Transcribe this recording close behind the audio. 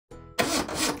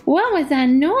What was that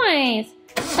noise?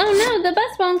 Oh no, the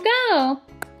bus won't go.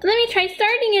 Let me try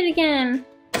starting it again.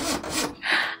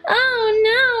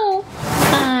 Oh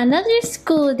no! Another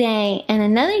school day and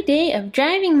another day of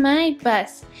driving my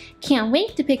bus. Can't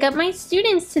wait to pick up my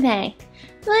students today.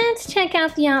 Let's check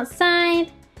out the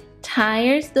outside.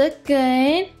 Tires look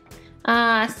good.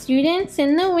 Students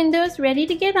in the windows ready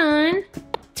to get on.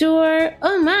 Door,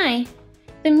 oh my,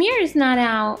 the mirror's not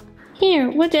out.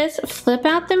 Here, we'll just flip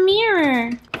out the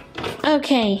mirror.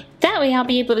 Okay, that way I'll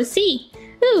be able to see.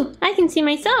 Ooh, I can see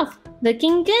myself.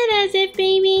 Looking good as if,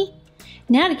 baby.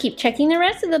 Now to keep checking the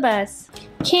rest of the bus.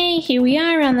 Okay, here we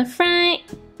are on the front.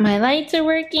 My lights are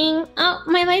working. Oh,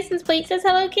 my license plate says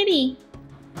Hello Kitty.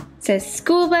 It says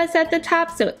school bus at the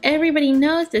top so everybody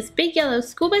knows this big yellow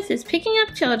school bus is picking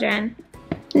up children.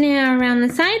 Now around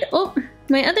the side, oh,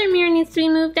 my other mirror needs to be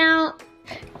moved out.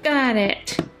 Got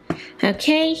it.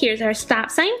 Okay, here's our stop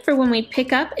sign for when we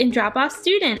pick up and drop off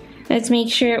students. Let's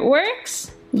make sure it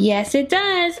works. Yes, it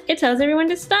does. It tells everyone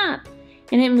to stop.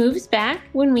 And it moves back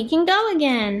when we can go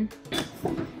again.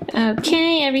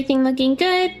 Okay, everything looking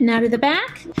good. Now to the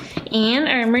back. And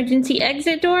our emergency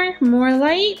exit door. More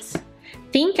lights.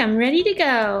 Think I'm ready to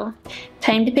go.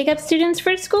 Time to pick up students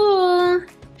for school.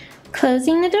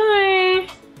 Closing the door.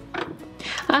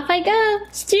 Off I go.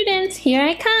 Students, here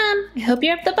I come. I hope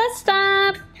you're at the bus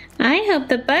stop. I hope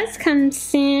the bus comes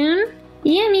soon.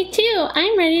 Yeah, me too.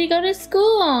 I'm ready to go to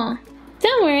school.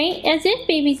 Don't worry, as if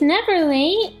baby's never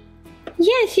late.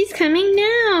 Yeah, she's coming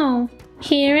now.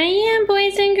 Here I am,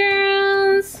 boys and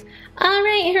girls. All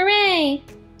right, hooray.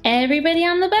 Everybody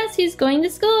on the bus who's going to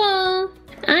school.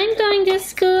 I'm going to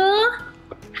school.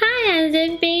 Hi, as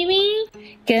if baby.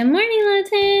 Good morning,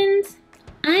 Littons.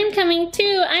 I'm coming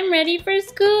too. I'm ready for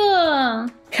school.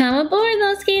 Come aboard,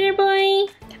 little skater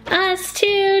boy. Us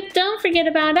too. Don't forget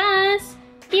about us.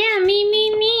 Yeah,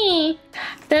 me.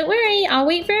 Don't worry, I'll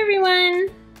wait for everyone.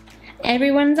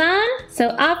 Everyone's on, so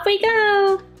off we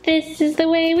go. This is the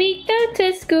way we go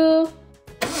to school.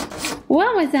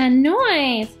 What was that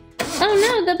noise? Oh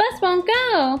no, the bus won't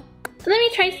go. Let me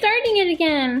try starting it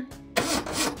again.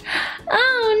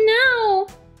 Oh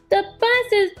no, the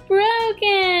bus is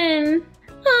broken.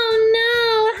 Oh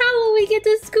no, how will we get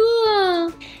to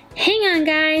school? Hang on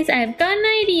guys, I've got an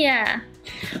idea.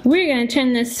 We're gonna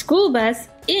turn this school bus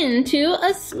into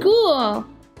a school.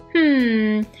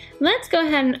 Let's go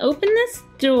ahead and open this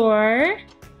door.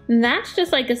 That's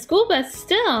just like a school bus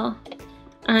still.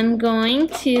 I'm going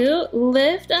to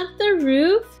lift up the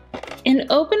roof and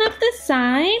open up the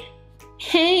side.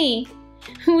 Hey,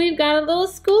 we've got a little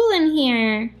school in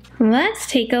here. Let's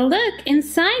take a look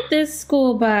inside this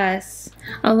school bus.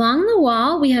 Along the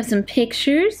wall, we have some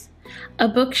pictures, a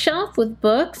bookshelf with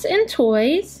books and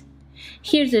toys.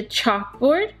 Here's a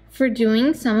chalkboard for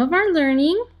doing some of our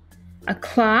learning, a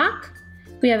clock,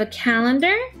 we have a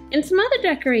calendar, and some other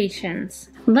decorations.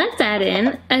 Let's add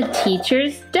in a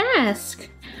teacher's desk.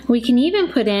 We can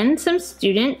even put in some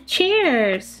student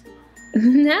chairs.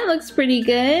 That looks pretty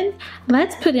good.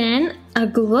 Let's put in a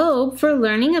globe for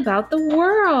learning about the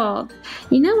world.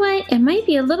 You know what? It might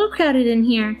be a little crowded in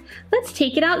here. Let's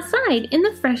take it outside in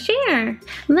the fresh air.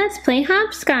 Let's play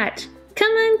hopscotch.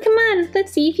 Come on.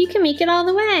 Let's see if you can make it all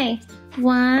the way.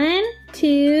 1,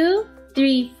 2,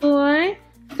 3, 4,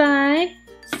 5,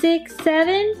 6,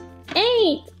 7,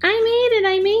 8.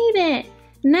 I made it.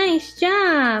 Nice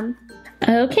job.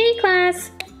 Okay,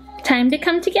 class. Time to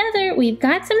come together. We've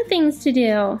got some things to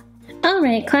do. All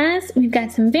right, class. We've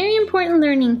got some very important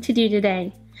learning to do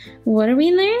today. What are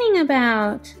we learning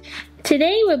about?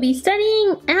 Today we'll be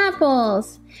studying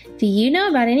apples. Do you know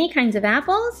about any kinds of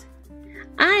apples?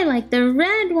 I like the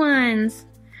red ones.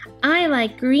 I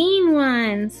like green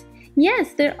ones.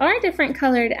 Yes, there are different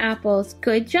colored apples.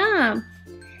 Good job.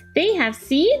 They have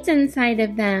seeds inside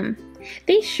of them.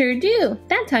 They sure do.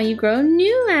 That's how you grow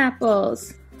new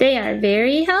apples. They are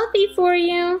very healthy for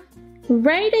you.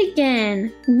 Right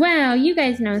again. Wow, you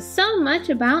guys know so much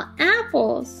about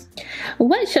apples.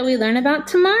 What shall we learn about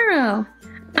tomorrow?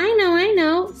 I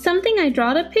know. Something I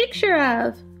drawed a picture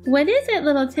of. What is it,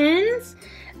 little tins?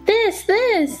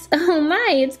 This. Oh my,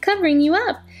 it's covering you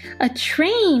up. A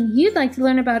train. You'd like to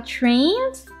learn about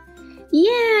trains?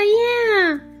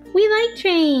 Yeah. We like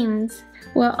trains.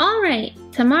 Well, all right.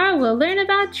 Tomorrow we'll learn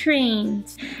about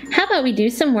trains. How about we do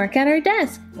some work at our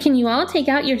desk? Can you all take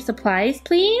out your supplies,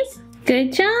 please?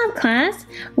 Good job, class.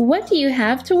 What do you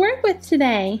have to work with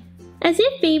today? As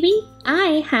if, baby,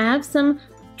 I have some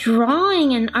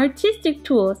drawing and artistic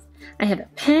tools. I have a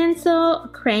pencil, a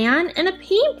crayon, and a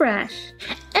paintbrush.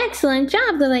 Excellent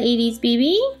job, little 80s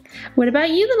baby. What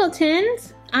about you, little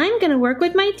tins? I'm gonna work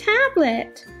with my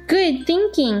tablet. Good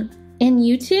thinking. And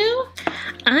you too?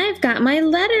 I've got my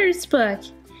letters book.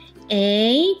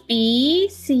 A, B,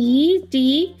 C,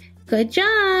 D. Good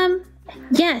job.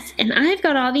 Yes, and I've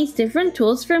got all these different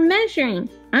tools for measuring.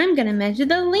 I'm gonna measure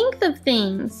the length of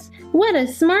things. What a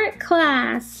smart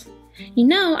class. You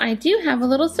know, I do have a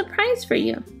little surprise for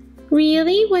you.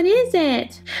 Really? What is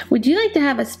it? Would you like to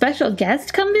have a special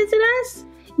guest come visit us?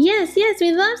 Yes,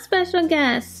 we love special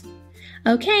guests.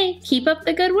 Okay, keep up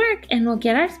the good work and we'll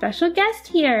get our special guest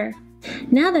here.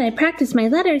 Now that I practiced my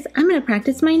letters, I'm gonna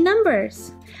practice my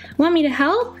numbers. Want me to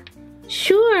help?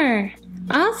 Sure.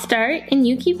 I'll start and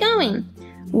you keep going.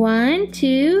 1,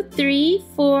 2, 3,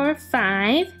 4,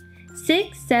 5,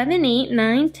 6, 7, 8,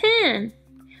 9, 10.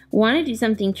 Want to do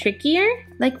something trickier?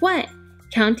 Like what?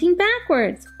 Counting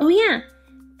backwards. Oh yeah.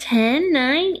 10,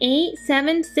 9, 8,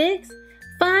 7, 6,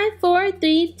 5, 4,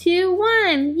 3, 2,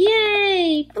 1.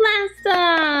 Yay! Blast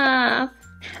off!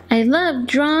 I love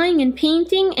drawing and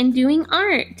painting and doing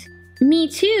art. Me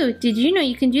too. Did you know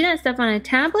you can do that stuff on a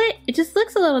tablet? It just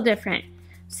looks a little different.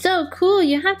 So cool,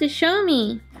 you have to show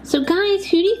me. So guys,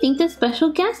 who do you think the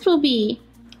special guest will be?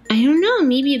 I don't know,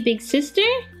 maybe a big sister?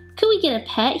 Could we get a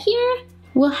pet here?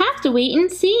 We'll have to wait and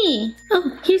see.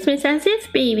 Oh, here's Miss As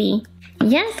If Baby.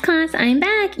 Yes, class, I'm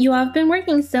back. You all have been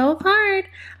working so hard.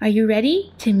 Are you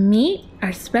ready to meet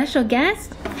our special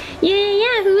guest?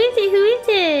 Yeah, who is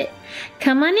it?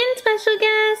 Come on in, special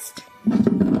guest.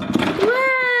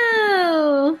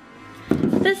 Whoa!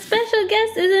 The special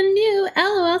guest is a new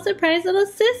LOL surprise little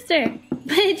sister.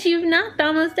 But you've knocked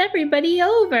almost everybody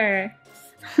over.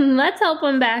 Let's help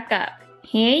them back up.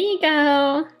 Here you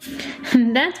go.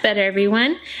 That's better,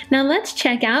 everyone. Now let's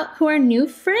check out who our new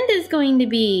friend is going to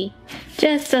be.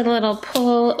 Just a little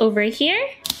pull over here.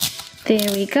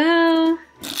 There we go.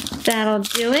 That'll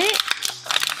do it.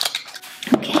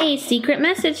 Okay, secret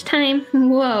message time.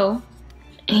 Whoa.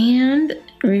 And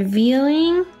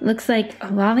revealing. Looks like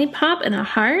a lollipop and a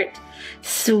heart.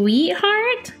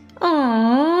 Sweetheart?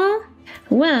 Aww.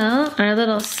 Well, our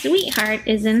little sweetheart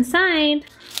is inside.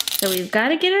 So we've got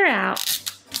to get her out.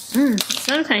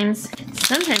 Sometimes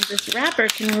this wrapper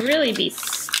can really be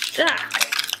stuck.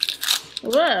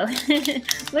 Whoa,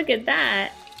 look at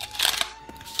that.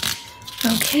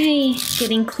 Okay,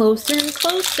 getting closer and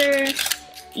closer.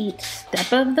 Each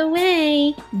step of the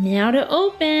way. Now to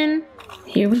open.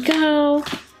 Here we go.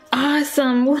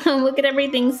 Awesome, look at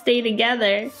everything stay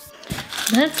together.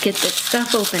 Let's get this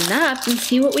stuff opened up and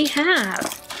see what we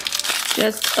have.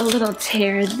 Just a little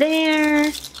tear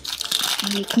there.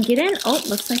 And you can get in. Oh,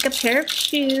 looks like a pair of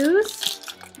shoes.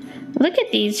 Look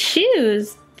at these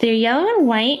shoes. They're yellow and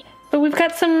white, but we've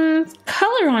got some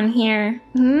color on here.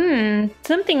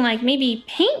 Something like maybe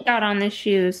paint got on the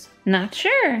shoes. Not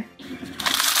sure.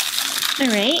 All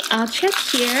right, I'll check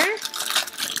here.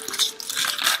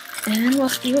 And we'll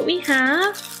see what we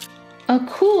have. A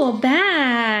cool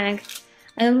bag.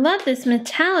 I love this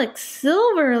metallic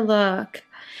silver look.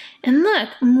 And look,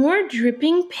 more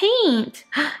dripping paint.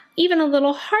 Even a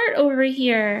little heart over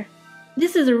here.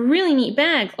 This is a really neat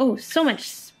bag. Oh, so much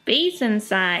space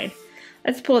inside.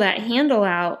 Let's pull that handle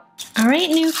out. All right,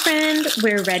 new friend,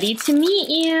 we're ready to meet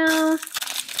you.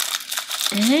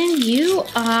 And you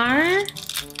are...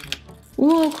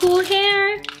 Ooh, cool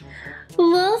hair.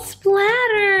 Little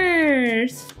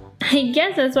splatters. I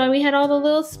guess that's why we had all the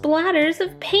little splatters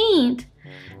of paint.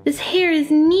 This hair is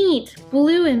neat,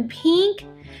 blue and pink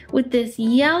with this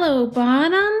yellow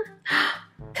bottom.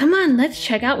 Come on, let's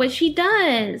check out what she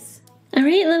does. All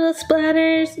right, little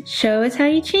splatters, show us how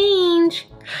you change.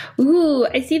 Ooh,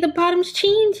 I see the bottom's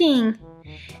changing.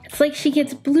 It's like she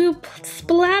gets blue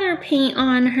splatter paint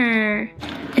on her.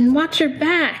 And watch her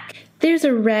back. There's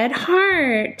a red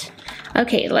heart.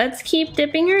 Okay, let's keep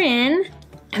dipping her in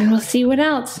and we'll see what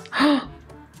else.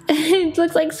 It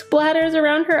looks like splatters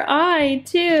around her eye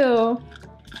too.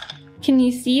 Can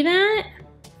you see that?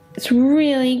 It's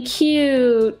really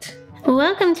cute.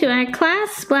 Welcome to our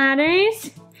class,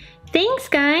 Splatters. Thanks,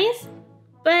 guys.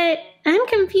 But I'm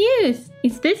confused.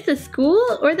 Is this the school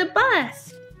or the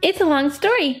bus? It's a long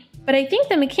story, but I think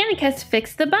the mechanic has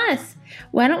fixed the bus.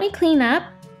 Why don't we clean up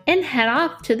and head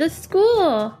off to the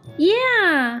school?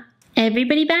 Yeah.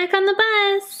 Everybody back on the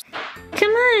bus.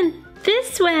 Come on,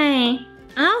 this way.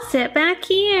 I'll sit back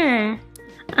here.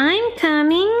 I'm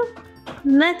coming.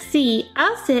 Let's see,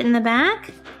 I'll sit in the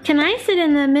back. Can I sit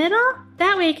in the middle?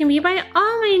 That way I can be by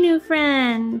all my new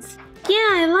friends. Yeah,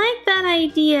 I like that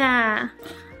idea.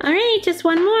 All right, just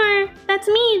one more. That's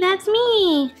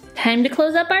me. Time to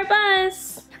close up our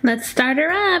bus. Let's start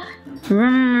her up. All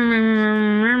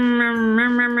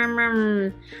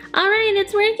right,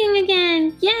 it's working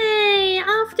again. Yay,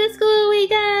 off to school we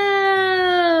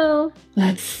go.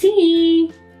 Let's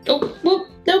see. Oh, whoop,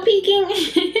 no peeking.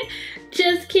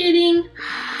 Just kidding.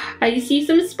 I see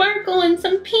some sparkle and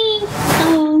some pink.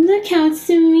 Oh, look how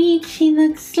sweet she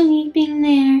looks sleeping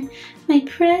there. My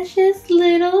precious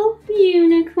little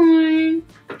unicorn.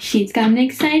 She's got an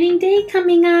exciting day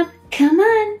coming up. Come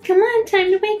on,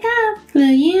 time to wake up.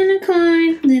 Little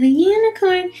unicorn,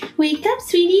 wake up,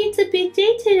 sweetie, it's a big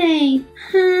day today.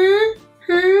 Huh?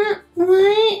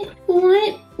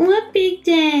 What big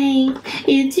day?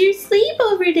 It's your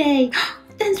sleepover day.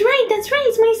 That's right,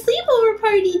 it's my sleepover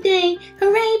party day.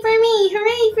 Hooray for me.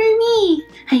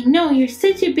 I know, you're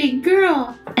such a big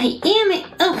girl. I am.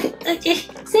 Oh,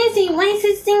 Sissy, why is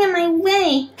this thing in my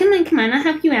way? Come on, I'll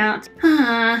help you out.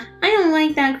 I don't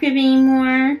like that crib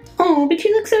anymore. Oh, but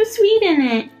you look so sweet in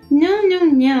it.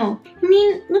 No. I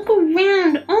mean, look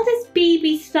around, all this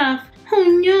baby stuff. Oh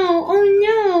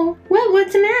no.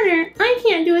 What's the matter? I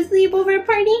can't do a sleepover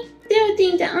party. They'll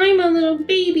think that I'm a little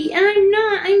baby, and I'm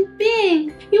not. I'm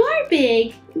big. You are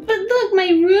big. But look, my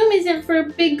room isn't for a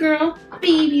big girl.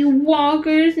 Baby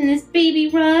walkers and this baby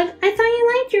rug. I thought you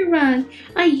liked your rug.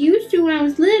 I used to when I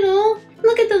was little.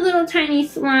 Look at the little tiny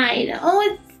slide. Oh,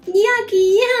 it's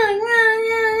yucky. Yeah.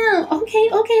 Okay.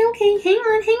 Hang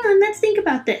on. Let's think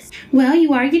about this. Well,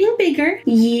 you are getting bigger.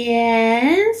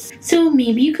 Yes. So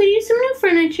maybe you could use some new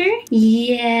furniture.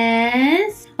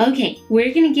 Yes. Okay,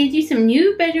 we're gonna get you some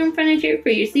new bedroom furniture for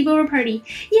your sleepover party.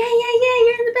 Yeah,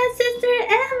 you're the best sister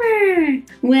ever.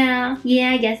 Well,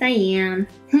 yeah, I guess I am.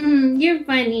 You're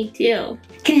funny too.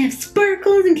 Can it have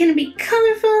sparkles and can it be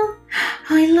colorful? Oh,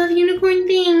 I love unicorn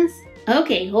things.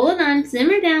 Okay, hold on,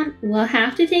 simmer down. We'll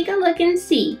have to take a look and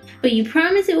see. But you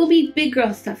promise it will be big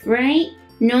girl stuff, right?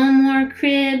 No more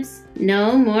cribs.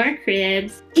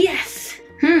 Yes!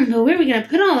 But where are we gonna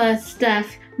put all that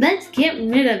stuff? Let's get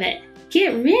rid of it.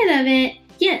 Get rid of it?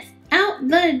 Yes, out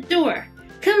the door.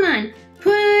 Come on,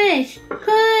 push.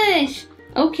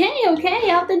 Okay,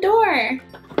 out the door.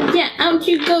 Yeah, out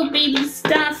you go, baby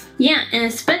stuff. Yeah, and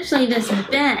especially this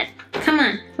bed. Come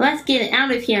on, let's get it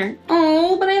out of here.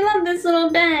 Oh, but I love this little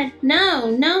bed.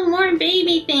 No more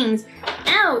baby things.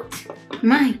 Out.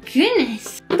 My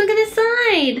goodness, look at this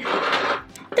slide.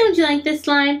 Don't you like this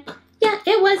slide? Yeah,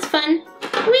 it was fun.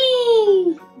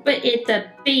 Whee! But it's a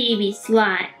baby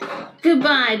slide.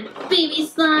 Goodbye, baby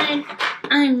slide.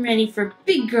 I'm ready for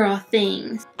big girl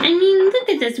things. I mean, look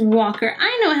at this walker.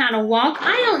 I know how to walk.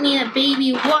 I don't need a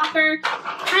baby walker.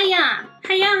 Hiya.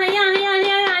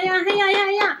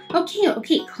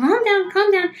 Okay, calm down.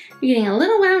 You're getting a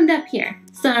little wound up here.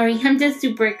 Sorry, I'm just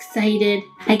super excited.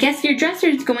 I guess your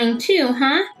dresser's going too,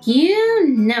 huh? You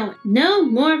know it. No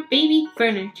more baby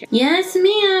furniture. Yes,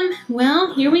 ma'am.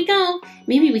 Well, here we go.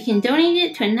 Maybe we can donate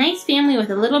it to a nice family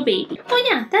with a little baby. Oh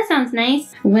yeah, that sounds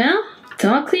nice. Well, it's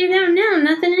all cleared out now.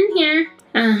 Nothing in here.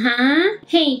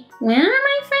 Hey, when are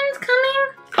my friends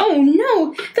coming? Oh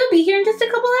no, they'll be here in just a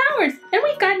couple hours, and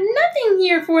we've got nothing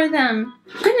here for them.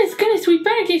 Goodness, we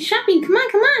better get shopping. Come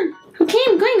on. Okay,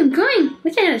 I'm going.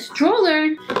 Wish I had a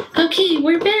stroller. Okay,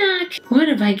 we're back. What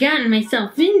have I gotten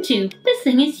myself into? This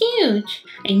thing is huge.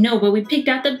 I know, but we picked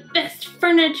out the best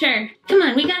furniture. Come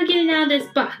on, we gotta get it out of this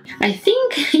box. I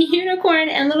think Unicorn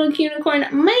and Little Unicorn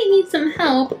might need some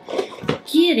help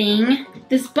getting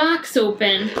this box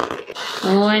open.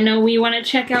 Oh, I know we want to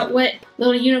check out what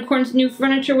Little Unicorn's new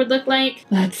furniture would look like.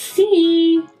 Let's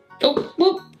see. Oh,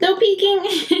 whoop, no peeking.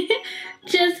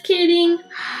 Just kidding.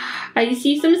 I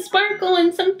see some sparkle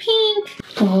and some pink.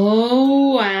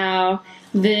 Oh, wow.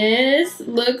 This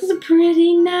looks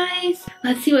pretty nice.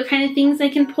 Let's see what kind of things I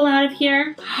can pull out of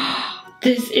here.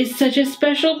 This is such a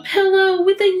special pillow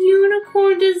with a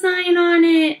unicorn design on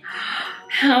it.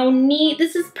 How neat.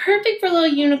 This is perfect for Little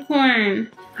Unicorn.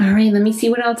 All right, let me see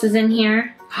what else is in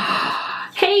here.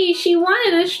 Hey, she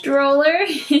wanted a stroller.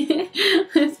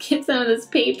 Let's get some of this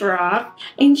paper off.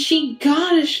 And she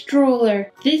got a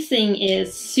stroller. This thing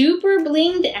is super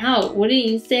blinged out. What do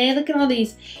you say? Look at all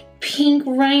these pink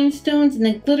rhinestones and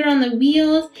the glitter on the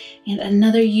wheels. And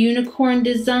another unicorn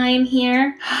design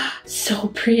here. So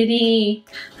pretty.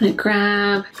 I'm gonna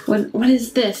grab, what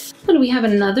is this? What do we have,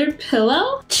 another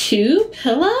pillow? 2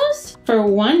 pillows for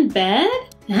 1 bed?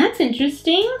 That's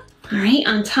interesting. All right,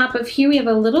 on top of here we have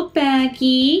a little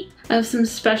baggie of some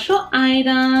special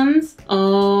items.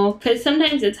 Oh, because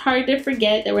sometimes it's hard to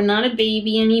forget that we're not a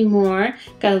baby anymore.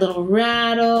 Got a little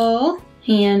rattle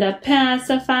and a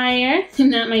pacifier,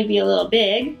 and that might be a little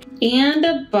big, and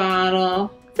a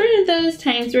bottle. For those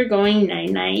times we're going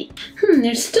night-night.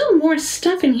 There's still more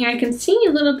stuff in here. I can see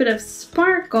a little bit of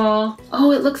sparkle.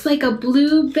 Oh, it looks like a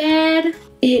blue bed.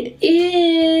 It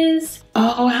is.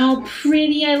 Oh, how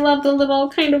pretty. I love the little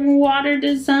kind of water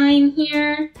design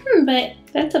here. But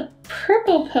that's a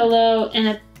purple pillow and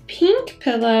a pink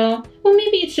pillow. Well,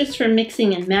 maybe it's just for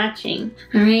mixing and matching.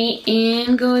 All right,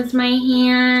 in goes my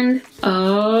hand.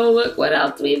 Oh, look what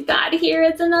else we've got here.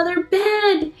 It's another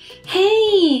bed.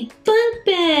 Hey, bunk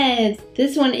beds.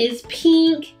 This one is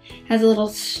pink, has a little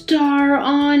star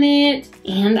on it.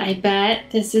 And I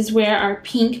bet this is where our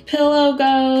pink pillow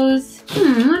goes.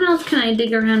 What else can I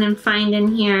dig around and find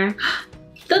in here?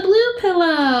 The blue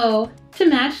pillow to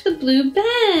match the blue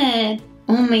bed.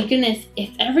 Oh my goodness,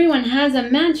 if everyone has a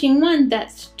matching one,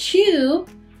 that's 2.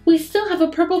 We still have a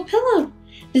purple pillow.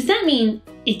 Does that mean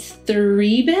it's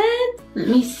 3 beds? Let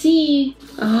me see.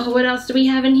 Oh, what else do we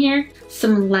have in here?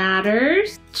 Some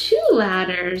ladders, 2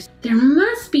 ladders. There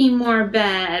must be more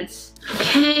beds.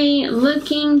 Okay,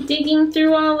 looking, digging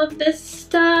through all of this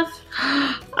stuff.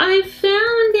 I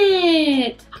found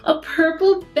it! A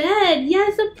purple bed.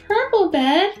 Yes, a purple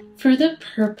bed for the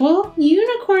purple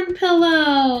unicorn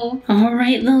pillow. All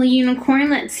right, little unicorn,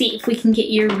 let's see if we can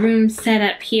get your room set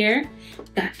up here.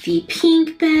 Got the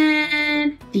pink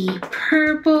bed, the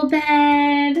purple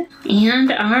bed,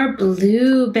 and our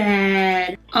blue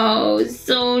bed. Oh,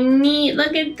 so neat.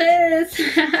 Look at this.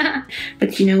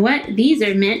 But you know what? These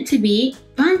are meant to be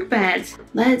bunk beds.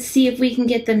 Let's see if we can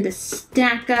get them to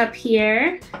stack up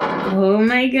here. Oh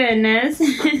my goodness.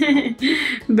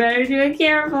 Better do it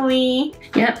carefully.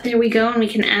 Yep, there we go. And we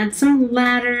can add some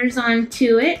ladders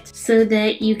onto it so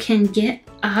that you can get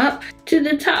up to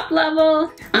the top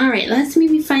level. All right, let's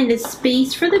maybe find a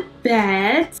space for the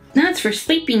beds. That's for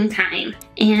sleeping time.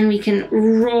 And we can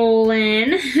roll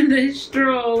in the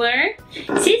stroller.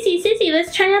 Sissy,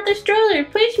 let's try out the stroller.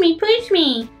 Push me, push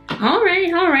me. All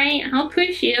right, I'll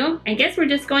push you. I guess we're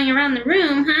just going around the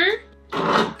room,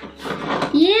 huh?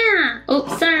 Yeah.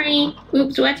 Oh, sorry.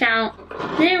 Oops, watch out.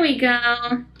 There we go.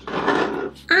 Awesome,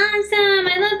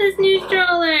 I love this new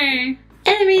stroller.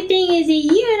 Everything is a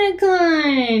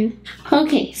unicorn.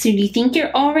 Okay, so do you think you're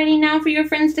all ready now for your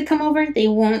friends to come over? They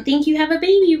won't think you have a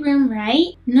baby room,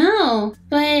 right? No,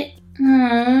 but,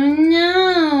 oh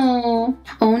no.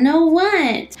 Oh no,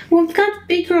 what? Well, we've got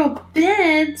big girl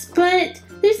beds, but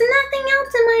there's nothing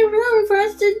else in my room for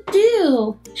us to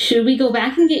do. Should we go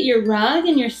back and get your rug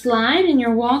and your slide and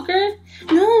your walker?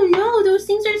 No, those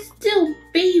things are still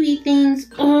baby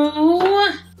things.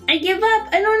 Oh, I give up.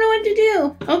 I don't know what to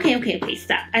do. Okay,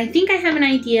 stop. I think I have an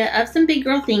idea of some big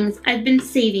girl things I've been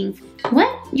saving.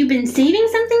 What? You've been saving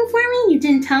something for me? You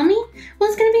didn't tell me? Well,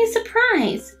 it's gonna be a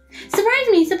surprise.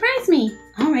 Surprise me.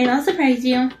 All right, I'll surprise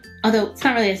you. Although it's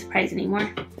not really a surprise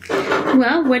anymore.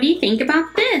 Well, what do you think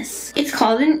about this? It's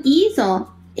called an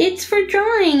easel. It's for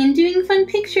drawing and doing fun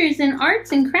pictures and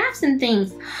arts and crafts and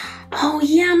things. Oh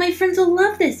yeah, my friends will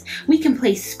love this. We can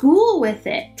play school with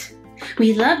it.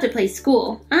 We love to play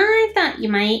school. I thought you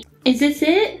might. Is this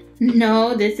it?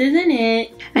 No, this isn't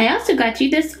it. I also got you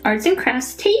this arts and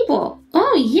crafts table.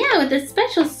 Oh yeah, with a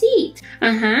special seat.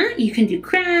 You can do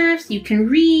crafts, you can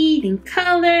read and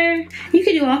color. You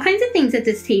can do all kinds of things at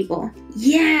this table.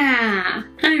 Yeah.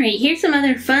 All right, here's some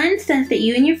other fun stuff that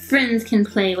you and your friends can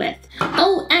play with.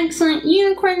 Oh, excellent.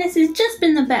 Unicorn, this has just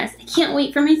been the best. I can't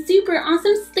wait for my super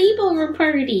awesome sleepover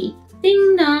party.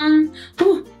 Ding dong.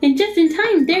 Oh, and just in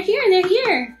time. They're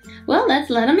here. Well, let's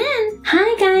let them in.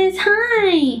 Hi, guys.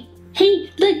 Hi.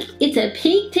 Hey, look, it's a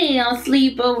pigtail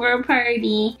sleepover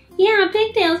party. Yeah,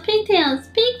 pigtail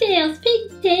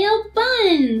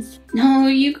buns. No,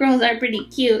 you girls are pretty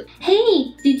cute.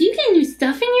 Hey, did you get new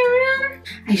stuff in your room?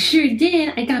 I sure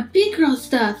did. I got big girl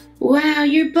stuff. Wow,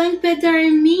 your bunk beds are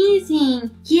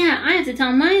amazing. Yeah, I have to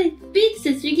tell my big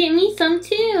sister to get me some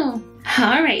too.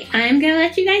 Alright, I'm gonna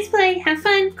let you guys play. Have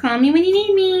fun. Call me when you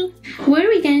need me. What are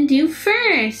we gonna do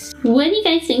first? What do you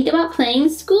guys think about playing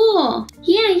school?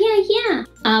 Yeah.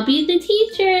 I'll be the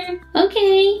teacher.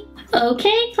 Okay,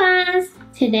 class.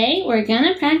 Today we're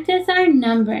gonna practice our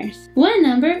numbers. What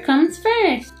number comes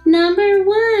first? Number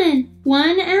 1.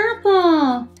 1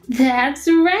 apple. That's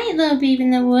right, little baby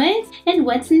in the woods. And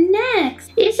what's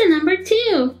next? It's a number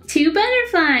 2. 2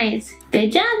 butterflies.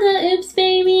 Good job, little oops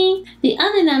baby. The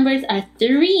other numbers are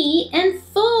 3 and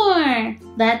 4.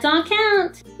 Let's all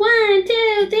count. 1,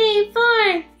 2, 3,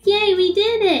 4. Yay, we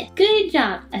did it. Good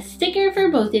job. A sticker for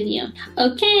both of you.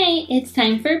 Okay, it's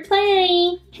time for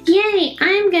play. Yay,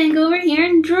 I'm gonna go over here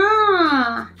and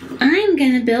draw. I'm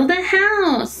gonna build a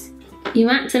house. You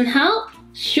want some help?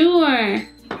 Sure.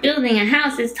 Building a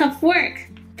house is tough work.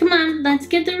 Come on, let's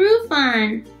get the roof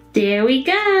on. There we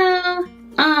go.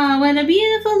 Oh, what a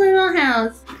beautiful little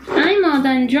house. I'm all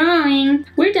done drawing.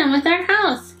 We're done with our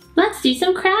house. Let's do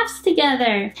some crafts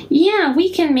together. Yeah,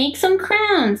 we can make some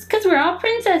crowns because we're all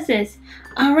princesses.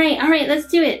 All right, let's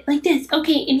do it like this.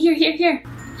 Okay, and here.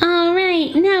 All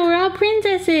right, now we're all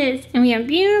princesses and we have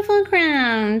beautiful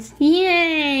crowns.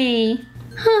 Yay!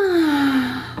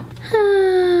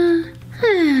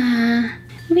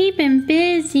 We've been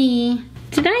busy.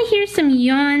 Did I hear some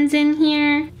yawns in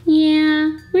here?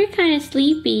 Yeah, we're kind of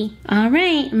sleepy. All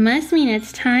right, must mean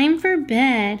it's time for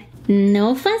bed.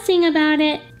 No fussing about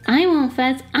it. I won't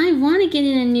fuss. I want to get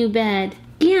in a new bed.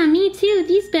 Yeah, me too.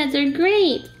 These beds are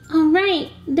great. All right,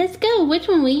 let's go. Which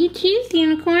one will you choose,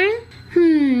 Unicorn?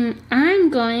 I'm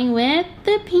going with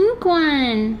the pink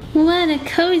one. What a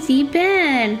cozy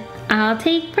bed. I'll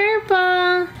take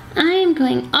purple. I'm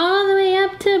going all the way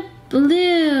up to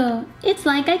blue. It's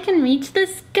like I can reach the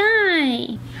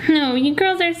sky. No, you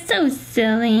girls are so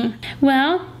silly.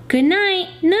 Well, good night.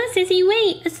 No, sissy,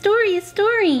 wait. A story.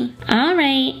 All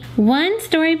right, one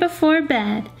story before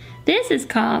bed. This is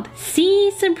called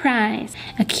Sea Surprise.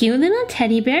 A cute little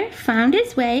teddy bear found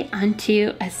his way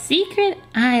onto a secret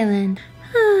island.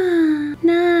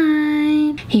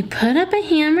 Night. He put up a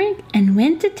hammock and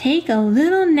went to take a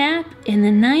little nap in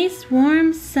the nice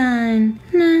warm sun.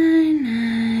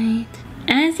 Night.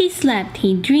 As he slept,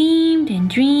 he dreamed and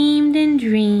dreamed and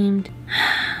dreamed.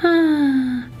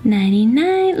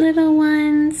 Nighty-night, little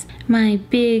ones. My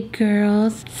big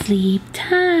girls, sleep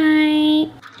tight.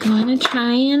 Gonna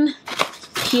try and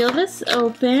peel this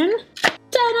open.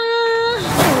 Ta-da!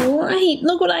 Oh,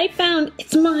 look what I found.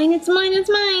 It's mine. Sliding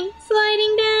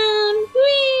down.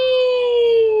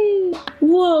 Whee!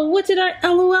 Whoa, what did our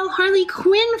LOL Harley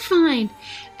Quinn find?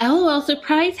 LOL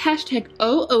surprise hashtag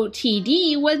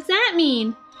OOTD. What's that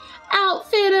mean?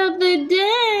 Outfit of the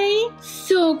day.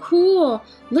 So cool.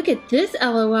 Look at this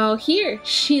LOL here.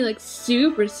 She looks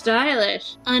super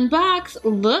stylish. Unbox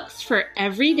looks for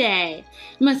every day.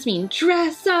 Must mean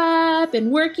dress up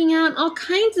and working out, all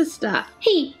kinds of stuff.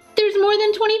 Hey, there's more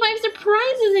than 25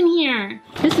 surprises in here.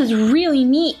 This is really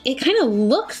neat. It kind of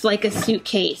looks like a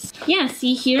suitcase. Yeah,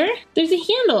 see here? There's a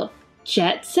handle.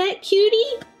 Jet Set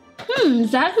Cutie? Is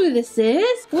that who this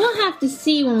is? We'll have to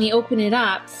see when we open it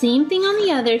up. Same thing on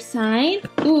the other side.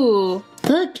 Ooh,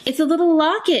 look, it's a little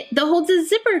locket that holds a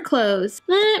zipper closed.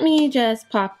 Let me just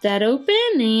pop that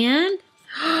open and...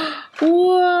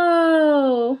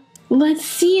 Whoa! Let's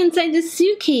see inside the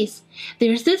suitcase.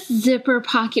 There's this zipper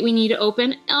pocket we need to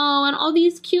open. Oh, and all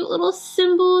these cute little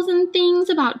symbols and things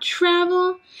about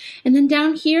travel. And then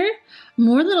down here,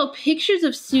 more little pictures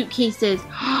of suitcases.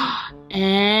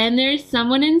 And there's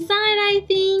someone inside, I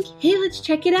think. Hey, let's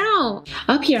check it out.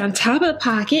 Up here on top of the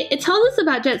pocket, it tells us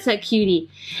about Jet Set Cutie.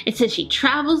 It says she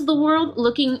travels the world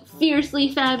looking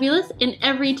fiercely fabulous in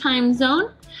every time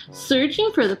zone,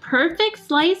 searching for the perfect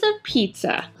slice of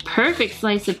pizza. Perfect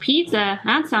slice of pizza?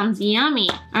 That sounds yummy.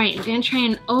 All right, I'm gonna try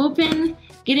and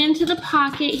get into the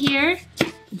pocket here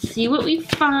and see what we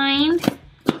find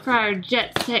for our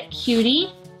Jet Set Cutie.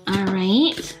 All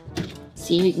right.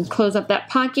 See, we can close up that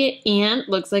pocket and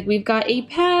looks like we've got a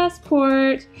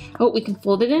passport. Oh, we can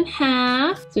fold it in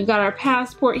half. So we've got our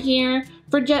passport here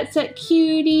for Jet Set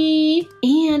Cutie.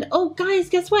 And oh guys,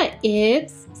 guess what?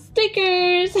 It's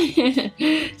stickers.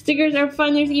 Stickers are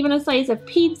fun. There's even a slice of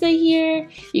pizza here.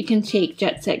 You can take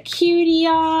Jet Set Cutie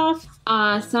off.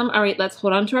 Awesome. All right, let's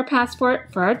hold on to our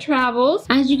passport for our travels.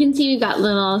 As you can see, we've got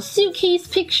little suitcase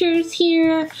pictures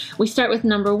here. We start with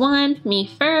number 1, me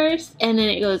first, and then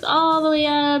it goes all the way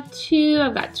up to,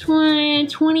 I've got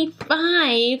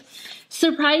 25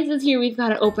 surprises here we've got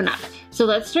to open up. So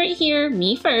let's start here,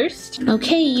 me first.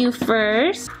 Okay, you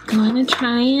first. Going to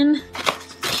try and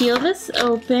peel this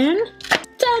open.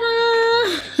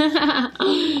 Ta-da!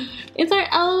 It's our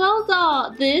LOL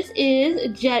doll. This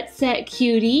is Jet Set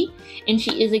Cutie, and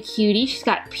she is a cutie. She's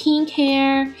got pink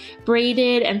hair,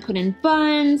 braided and put in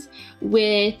buns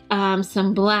with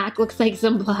some black, looks like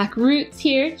some black roots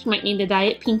here. She might need to dye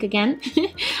it pink again.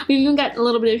 We've even got a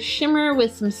little bit of shimmer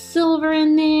with some silver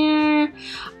in there.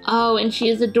 Oh, and she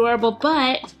is adorable,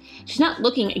 but she's not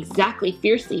looking exactly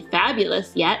fiercely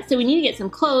fabulous yet, so we need to get some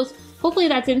clothes. Hopefully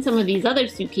that's in some of these other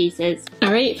suitcases.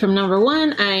 All right, from number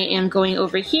 1, I am going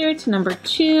over here to number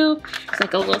 2. It's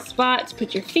like a little spot to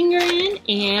put your finger in,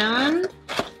 and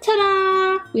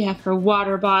ta-da! We have her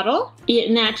water bottle.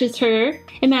 It matches her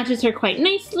quite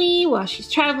nicely. While she's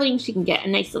traveling, she can get a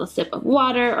nice little sip of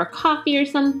water or coffee or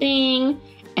something.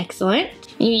 Excellent.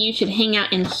 Maybe you should hang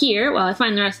out in here while I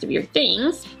find the rest of your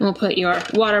things. And we'll put your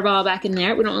water bottle back in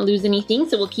there. We don't want to lose anything,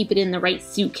 so we'll keep it in the right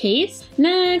suitcase.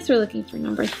 Next, we're looking for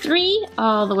number 3,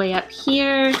 all the way up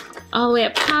here, all the way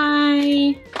up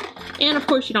high. And of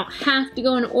course, you don't have to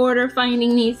go in order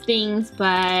finding these things,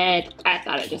 but I thought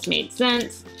thought it just made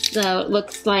sense. So it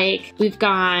looks like we've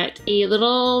got a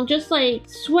little just like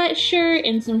sweatshirt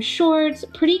and some shorts,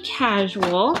 pretty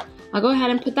casual. I'll go ahead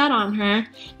and put that on her.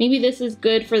 Maybe this is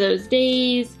good for those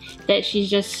days that she's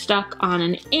just stuck on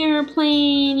an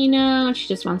airplane, you know, and she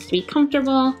just wants to be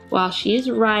comfortable while she's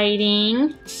riding.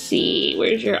 Let's see,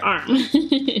 where's your arm?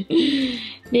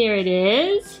 There it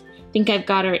is. I think I've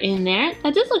got her in there.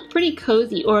 That does look pretty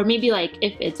cozy, or maybe like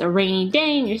if it's a rainy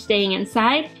day and you're staying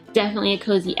inside, definitely a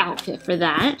cozy outfit for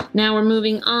that. Now we're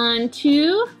moving on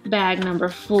to bag number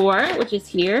 4, which is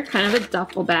here, kind of a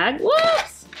duffel bag.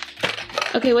 Whoops!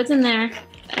 Okay, what's in there?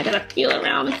 I gotta feel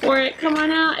around for it. Come on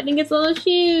out. I think it's little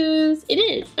shoes. It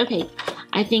is. Okay.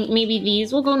 I think maybe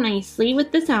these will go nicely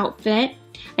with this outfit.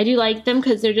 I do like them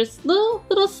because they're just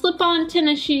little slip-on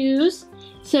tennis shoes.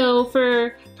 So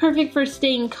perfect for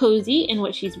staying cozy in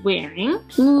what she's wearing.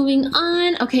 Moving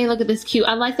on. Okay, look at this cute.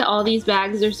 I like that all these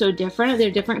bags are so different.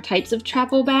 They're different types of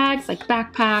travel bags, like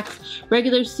backpacks,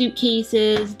 regular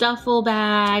suitcases, duffel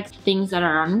bags, things that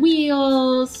are on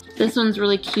wheels. This one's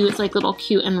really cute. It's like little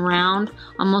cute and round,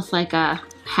 almost like a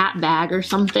hat bag or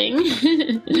something.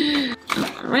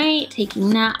 All right, taking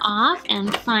that off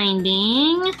and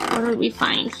finding, what did we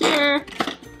find here?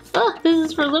 Oh, this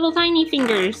is for little tiny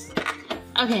fingers.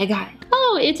 Okay, I got it.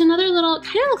 Oh, it's another little,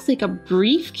 kind of looks like a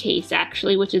briefcase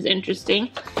actually, which is interesting.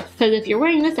 Because if you're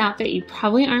wearing this outfit, you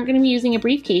probably aren't going to be using a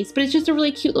briefcase, but it's just a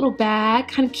really cute little bag,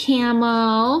 kind of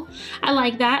camo. I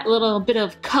like that, a little bit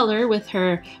of color with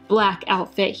her black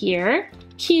outfit here.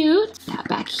 Cute. That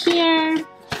back here.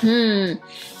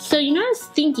 So you know, I was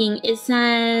thinking, it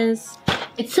says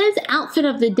outfit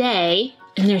of the day.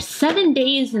 And there's 7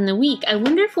 days in the week. I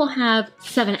wonder if we'll have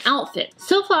 7 outfits.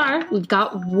 So far, we've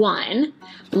got 1.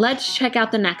 Let's check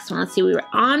out the next one. Let's see, we were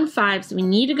on 5, so we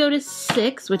need to go to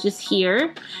 6, which is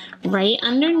here, right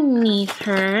underneath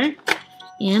her.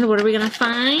 And what are we gonna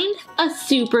find? A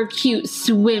super cute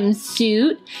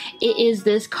swimsuit. It is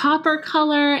this copper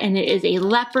color and it is a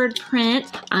leopard print.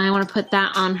 I wanna put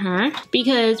that on her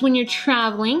because when you're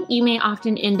traveling, you may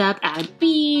often end up at a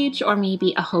beach or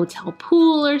maybe a hotel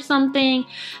pool or something.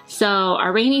 So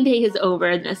our rainy day is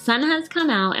over, the sun has come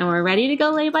out and we're ready to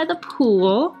go lay by the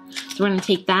pool. So we're gonna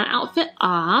take that outfit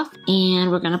off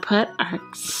and we're gonna put our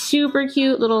super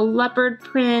cute little leopard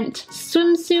print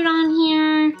swimsuit on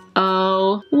here.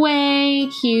 Oh, way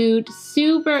cute,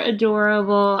 super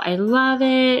adorable. I love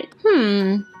it.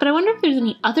 But I wonder if there's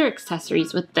any other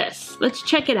accessories with this. Let's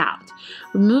check it out.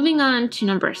 We're moving on to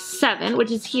number 7,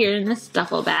 which is here in this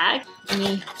duffel bag. Let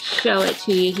me show it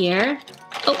to you here.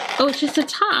 Oh, it's just a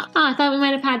top. Oh, I thought we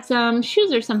might have had some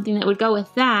shoes or something that would go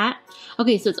with that.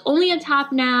 Okay, so it's only a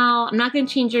top now. I'm not gonna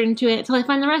change it into it until I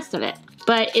find the rest of it.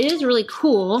 But it is really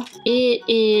cool. It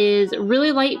is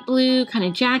really light blue kind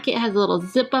of jacket. It has a little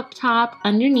zip up top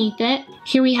underneath it.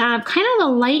 Here we have kind of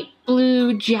a light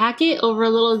blue jacket over a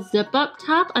little zip up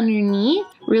top underneath.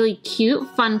 Really cute,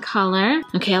 fun color.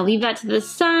 Okay, I'll leave that to the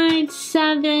side.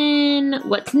 7,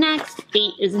 what's next?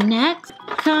 8 is next.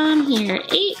 Come here,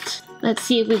 8. Let's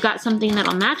see if we've got something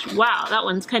that'll match. Wow, that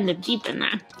one's kind of deep in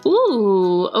there.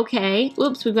 Ooh, okay.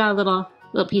 Oops, we've got a little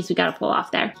piece we gotta pull off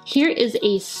there. Here is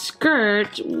a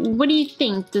skirt. What do you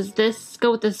think? Does this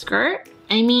go with the skirt?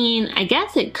 I mean, I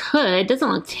guess it could.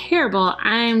 Doesn't look terrible.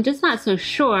 I'm just not so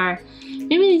sure.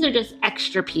 Maybe these are just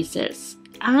extra pieces.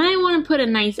 I want to put a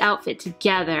nice outfit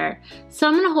together, so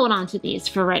I'm gonna hold on to these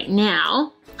for right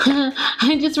now.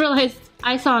 I just realized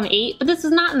I saw an 8, but this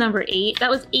is not number 8. That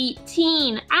was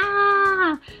 18.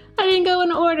 Ah! I didn't go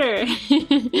in order.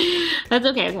 That's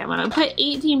okay. Okay, I'm gonna put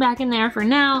 18 back in there for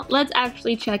now. Let's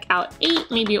actually check out 8.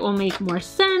 Maybe it will make more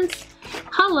sense.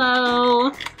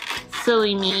 Hello.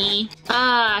 Silly me.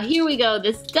 Here we go.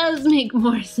 This does make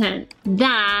more sense.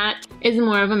 That is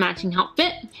more of a matching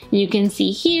outfit. You can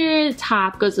see here, the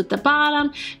top goes with the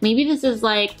bottom. Maybe this is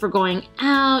like for going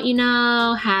out, you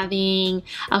know, having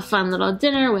a fun little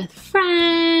dinner with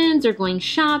friends or going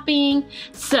shopping.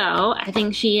 So I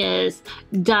think she is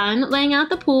done laying out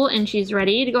the pool and she's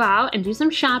ready to go out and do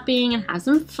some shopping and have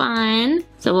some fun.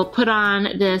 So we'll put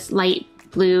on this light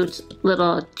blue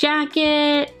little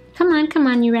jacket. Come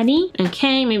on, you ready?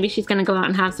 Okay, maybe she's gonna go out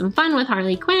and have some fun with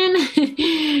Harley Quinn.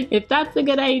 If that's a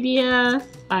good idea,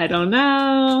 I don't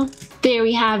know. There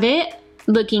we have it,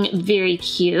 looking very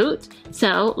cute.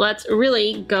 So let's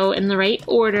really go in the right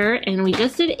order, and we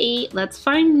just did 8. Let's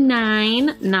find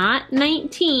 9, not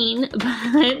 19,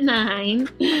 but 9.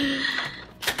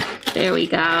 There we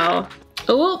go.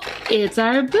 Oh, it's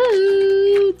our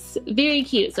boots. Very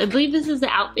cute. So I believe this is the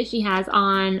outfit she has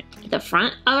on the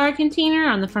front of our container,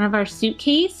 on the front of our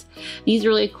suitcase. These are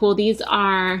really cool. These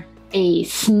are a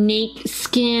snake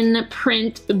skin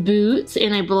print boots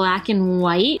in a black and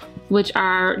white, which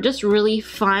are just really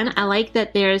fun. I like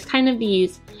that there's kind of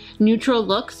these neutral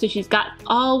looks, so she's got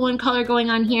all one color going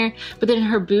on here, but then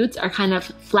her boots are kind of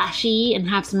flashy and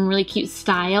have some really cute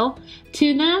style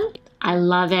to them. I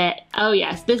love it. Oh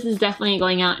yes, this is definitely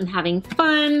going out and having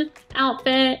fun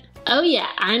outfit. Oh yeah,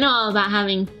 I know all about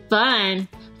having fun.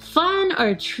 Fun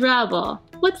or trouble?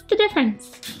 What's the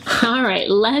difference? All right,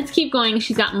 let's keep going.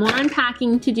 She's got more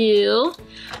unpacking to do.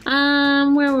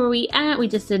 Where were we at? We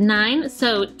just did 9,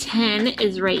 so 10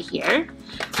 is right here,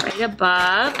 right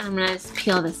above. I'm gonna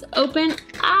peel this open.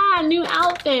 Ah, new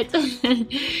outfit.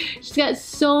 She's got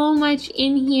so much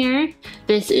in here.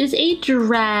 This is a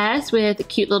dress with a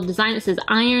cute little design. It says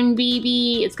Iron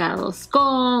Baby. It's got a little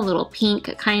skull, a little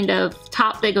pink kind of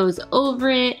top that goes over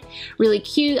it. Really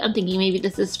cute. I'm thinking maybe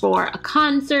this is for a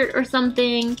concert or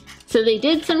something. So they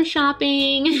did some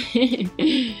shopping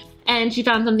and she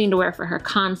found something to wear for her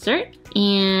concert.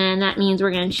 And that means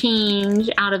we're gonna change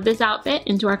out of this outfit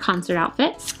into our concert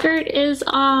outfit. Skirt is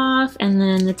off, and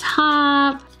then the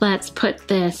top. Let's put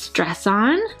this dress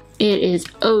on. It is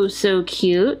oh so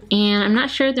cute, and I'm not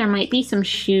sure, there might be some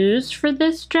shoes for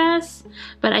this dress,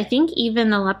 but I think even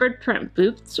the leopard print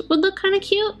boots would look kind of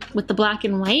cute with the black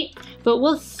and white. But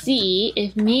we'll see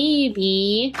if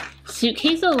maybe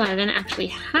Suitcase 11 actually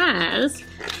has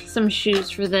some shoes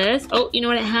for this. Oh, you know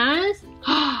what it has?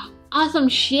 Awesome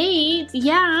shades.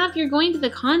 Yeah, if you're going to the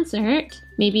concert,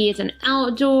 maybe it's an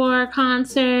outdoor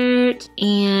concert,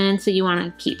 and so you want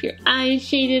to keep your eyes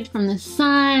shaded from the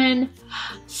sun.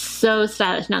 So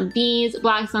stylish. Now these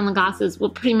black sunglasses will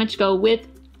pretty much go with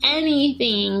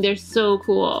anything. They're so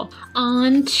cool.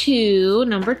 On to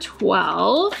number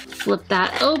 12. Flip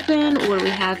that open. What do we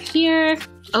have here?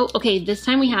 Oh, okay, this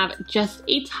time we have just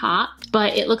a top,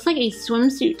 but it looks like a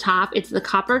swimsuit top. It's the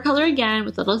copper color again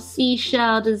with a little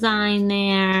seashell design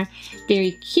there.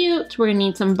 Very cute. We're gonna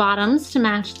need some bottoms to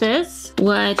match this,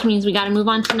 which means we gotta move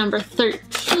on to number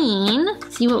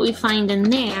 13. See what we find in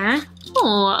there.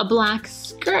 Oh, a black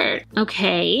skirt.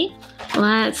 Okay,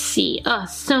 let's see. Oh,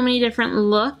 so many different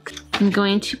looks. I'm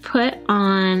going to put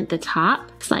on the top.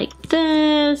 It's like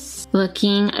this.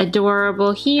 Looking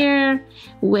adorable here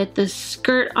with the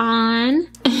skirt on.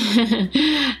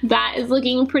 That is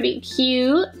looking pretty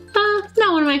cute.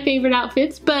 Not one of my favorite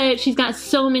outfits, but she's got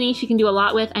so many she can do a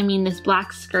lot with. I mean, this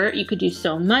black skirt, you could do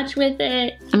so much with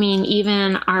it. I mean,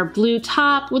 even our blue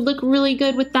top would look really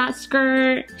good with that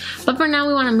skirt. But for now,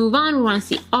 we want to move on. We want to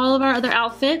see all of our other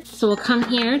outfits. So we'll come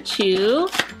here to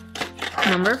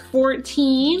number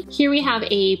 14. Here we have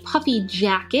a puffy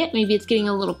jacket. Maybe it's getting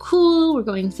a little cool. We're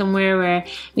going somewhere where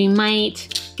we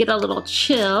might get a little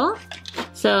chill.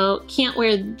 So can't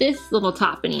wear this little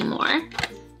top anymore.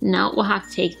 No, we'll have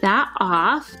to take that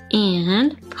off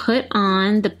and put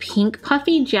on the pink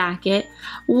puffy jacket,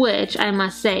 which I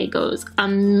must say goes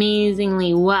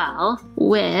amazingly well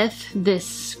with this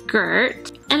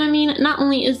skirt. And I mean, not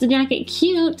only is the jacket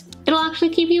cute, it'll actually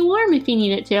keep you warm if you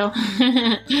need it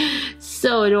to.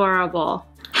 So adorable.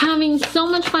 Having so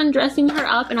much fun dressing her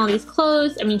up in all these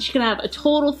clothes. I mean, she could have a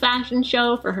total fashion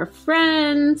show for her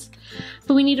friends.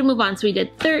 But we need to move on. So we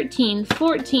did 13,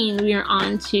 14. We are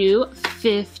on to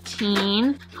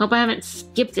 15. Hope I haven't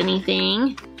skipped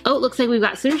anything. Oh, it looks like we've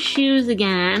got some shoes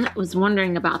again. I was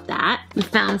wondering about that. We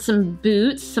found some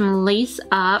boots, some lace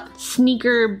up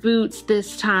sneaker boots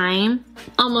this time.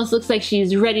 Almost looks like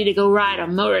she's ready to go ride a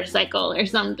motorcycle or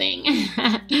something.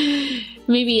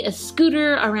 Maybe a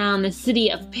scooter around the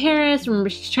city of Paris. Remember,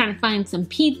 she's trying to find some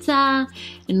pizza.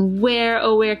 And where,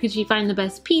 oh, where could she find the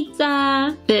best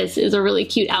pizza? This is a really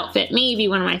cute outfit. Maybe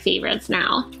one of my favorites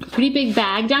now. Pretty big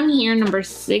bag down here, number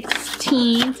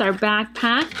 16. It's our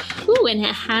backpack. Ooh, and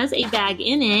it has a bag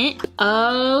in it.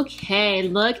 Okay,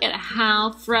 look at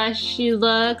how fresh she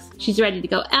looks. She's ready to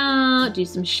go out, do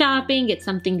some shopping, get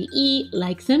something to eat,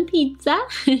 like some pizza.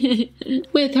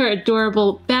 With her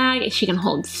adorable bag, she can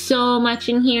hold so much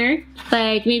in here.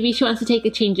 Like maybe she wants to take a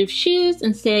change of shoes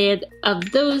instead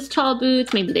of those tall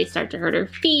boots. Maybe they start to hurt her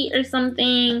feet or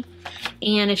something.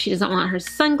 And if she doesn't want her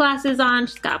sunglasses on,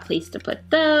 she's got a place to put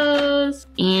those.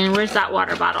 And where's that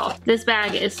water bottle? This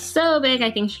bag is so big,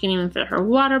 I think she can even fit her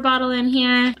water bottle in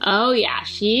here. Oh yeah,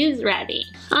 she's ready.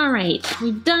 All right,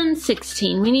 we've done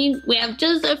 16. We have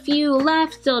just a few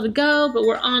left still to go, but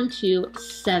we're on to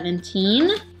 17.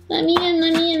 Let me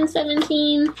in,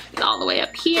 17. It's all the way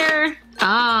up here.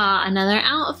 Ah, another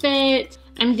outfit.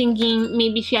 I'm thinking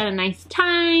maybe she had a nice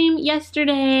time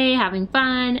yesterday, having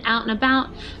fun, out and about,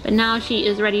 but now she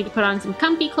is ready to put on some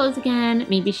comfy clothes again.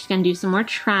 Maybe she's gonna do some more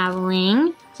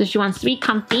traveling, so she wants to be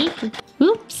comfy.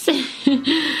 Oops.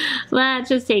 Let's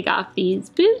just take off these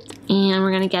boots and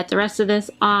we're gonna get the rest of this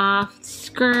off.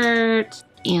 Skirt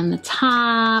and the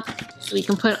top. So we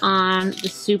can put on the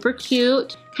super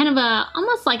cute, kind of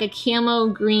almost like a camo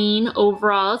green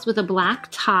overalls with a black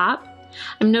top.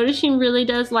 I'm noticing she really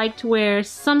does like to wear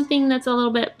something that's a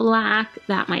little bit black.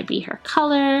 That might be her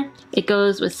color. It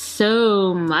goes with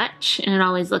so much and it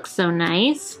always looks so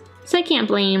nice. So I can't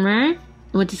blame her.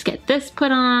 We'll just get this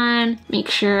put on, make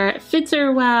sure it fits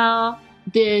her well.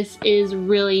 This is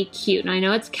really cute. And I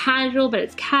know it's casual, but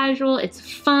it's casual, it's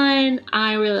fun.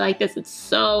 I really like this, it's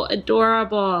so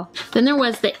adorable. Then there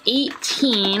was the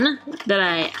 18 that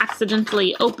I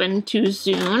accidentally opened too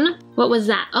soon. What was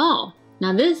that? Oh,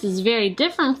 now this is very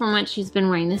different from what she's been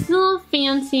wearing. This is a little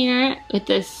fancier with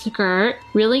this skirt.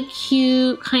 Really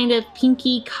cute, kind of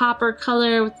pinky copper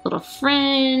color with a little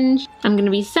fringe. I'm gonna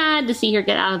be sad to see her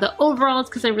get out of the overalls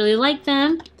because I really like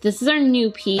them. This is our new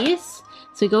piece.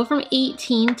 So we go from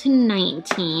 18 to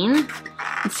 19.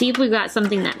 Let's see if we've got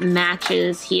something that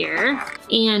matches here.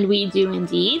 And we do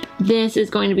indeed. This is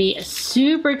going to be a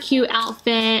super cute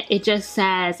outfit. It just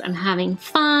says, I'm having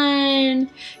fun,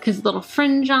 because a little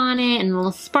fringe on it and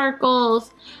little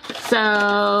sparkles.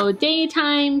 So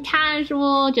daytime,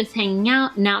 casual, just hanging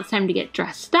out. Now it's time to get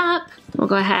dressed up. We'll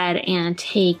go ahead and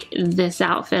take this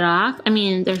outfit off. I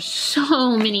mean, there's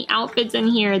so many outfits in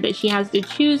here that she has to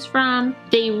choose from.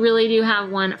 They really do have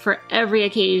one for every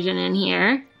occasion in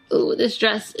here. Ooh, this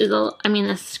dress is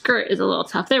the skirt is a little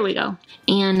tough. There we go.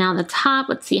 And now the top,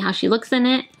 let's see how she looks in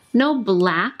it. No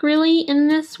black really in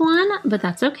this one, but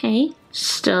that's okay.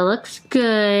 Still looks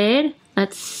good.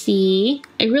 Let's see.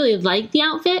 I really like the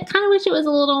outfit. Kind of wish it was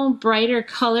a little brighter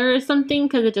color or something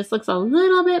because it just looks a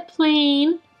little bit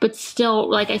plain. But still,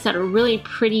 like I said, a really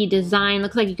pretty design.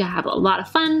 Looks like you can have a lot of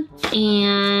fun.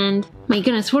 And my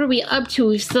goodness, what are we up to?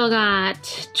 We've still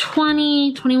got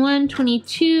 20, 21,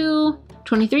 22,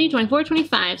 23, 24,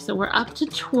 25. So we're up to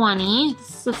 20.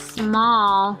 This is a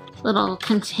small little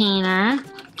container.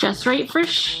 Just right for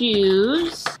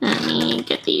shoes. Let me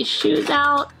get these shoes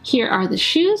out. Here are the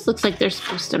shoes. Looks like they're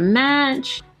supposed to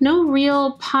match. No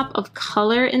real pop of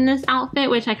color in this outfit,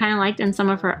 which I kind of liked in some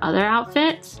of her other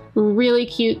outfits. Really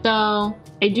cute though.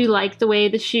 I do like the way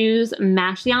the shoes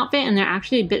match the outfit and they're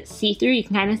actually a bit see-through. You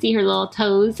can kind of see her little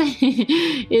toes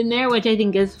in there, which I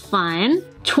think is fun.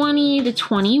 20 to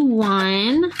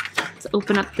 21. Let's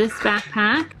open up this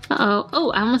backpack. Uh-oh.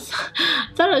 Oh, I almost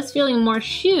thought I was feeling more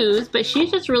shoes, but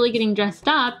she's just really getting dressed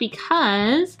up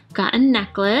because got a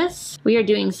necklace. We are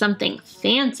doing something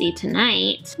fancy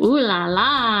tonight. Ooh la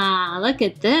la, look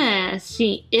at this.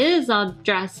 She is all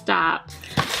dressed up.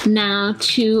 Now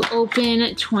to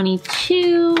open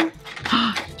 22.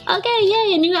 Okay,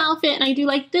 yay, a new outfit, and I do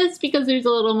like this because there's a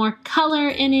little more color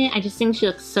in it. I just think she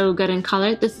looks so good in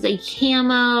color. This is a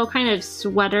camo kind of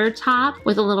sweater top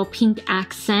with a little pink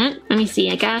accent. Let me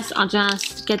see, I guess I'll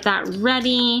just get that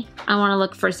ready. I want to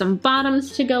look for some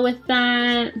bottoms to go with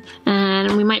that,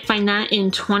 and we might find that in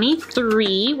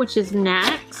 23, which is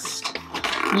next.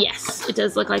 Yes, it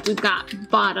does look like we've got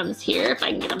bottoms here, if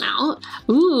I can get them out.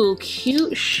 Ooh,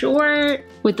 cute short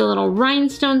with the little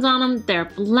rhinestones on them. They're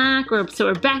black, so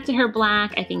we're back to her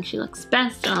black. I think she looks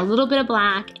best in a little bit of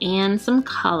black and some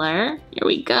color. Here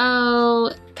we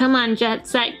go. Come on, Jet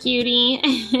Set Cutie.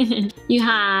 You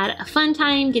had a fun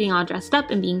time getting all dressed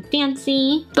up and being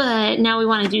fancy, but now we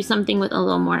want to do something with a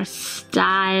little more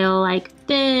style like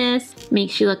this.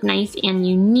 Makes you look nice and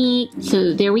unique.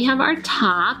 So there we have our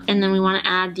top, and then we want to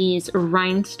add these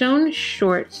rhinestone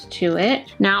shorts to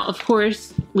it. Now, of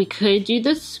course, we could do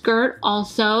the skirt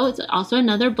also. It's also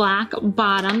another black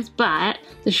bottoms, but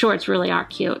the shorts really are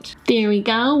cute. There we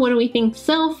go. What do we think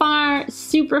so far?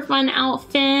 Super fun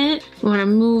outfit. We want to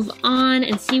move on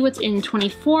and see what's in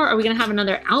 24. Are we going to have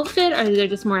another outfit, or are there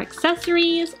just more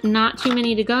accessories? Not too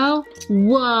many to go.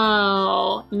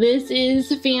 Whoa, this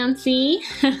is fancy.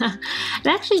 It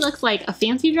actually looks like a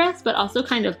fancy dress, but also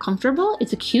kind of comfortable.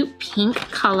 It's a cute pink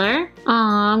color. Oh,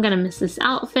 I'm gonna miss this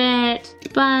outfit,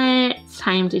 but it's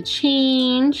time to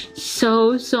change.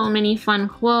 So many fun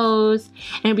clothes,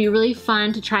 and it'd be really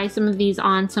fun to try some of these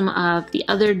on some of the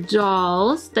other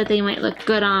dolls that they might look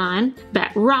good on.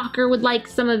 Bet Rocker would like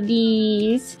some of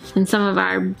these, and some of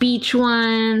our beach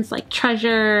ones, like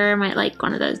Treasure might like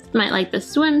one of those, might like the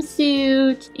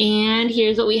swimsuit. And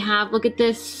here's what we have. Look at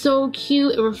this, so cute.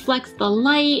 It reflects the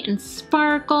light and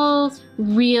sparkles.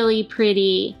 Really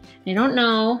pretty. I don't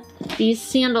know, these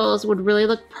sandals would really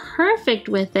look perfect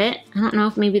with it. I don't know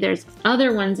if maybe there's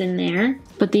other ones in there,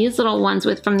 but these little ones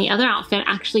from the other outfit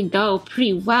actually go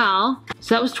pretty well.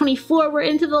 So that was 24. We're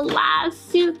into the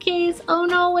last suitcase. Oh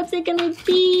no, what's it gonna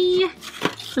be?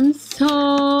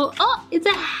 Oh, it's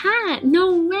a hat.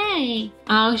 No way.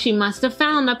 Oh, she must have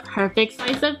found the perfect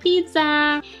slice of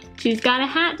pizza. She's got a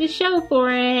hat to show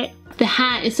for it. The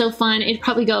hat is so fun. It'd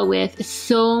probably go with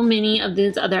so many of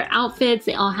these other outfits.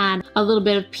 They all had a little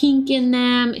bit of pink in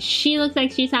them. She looks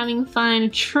like she's having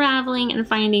fun traveling and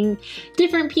finding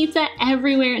different pizza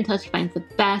everywhere until she finds the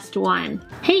best one.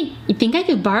 Hey, you think I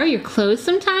could borrow your clothes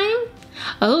sometime?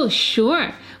 Oh,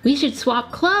 sure. We should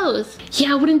swap clothes.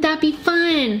 Yeah, wouldn't that be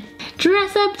fun?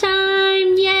 Dress up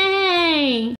time, yay!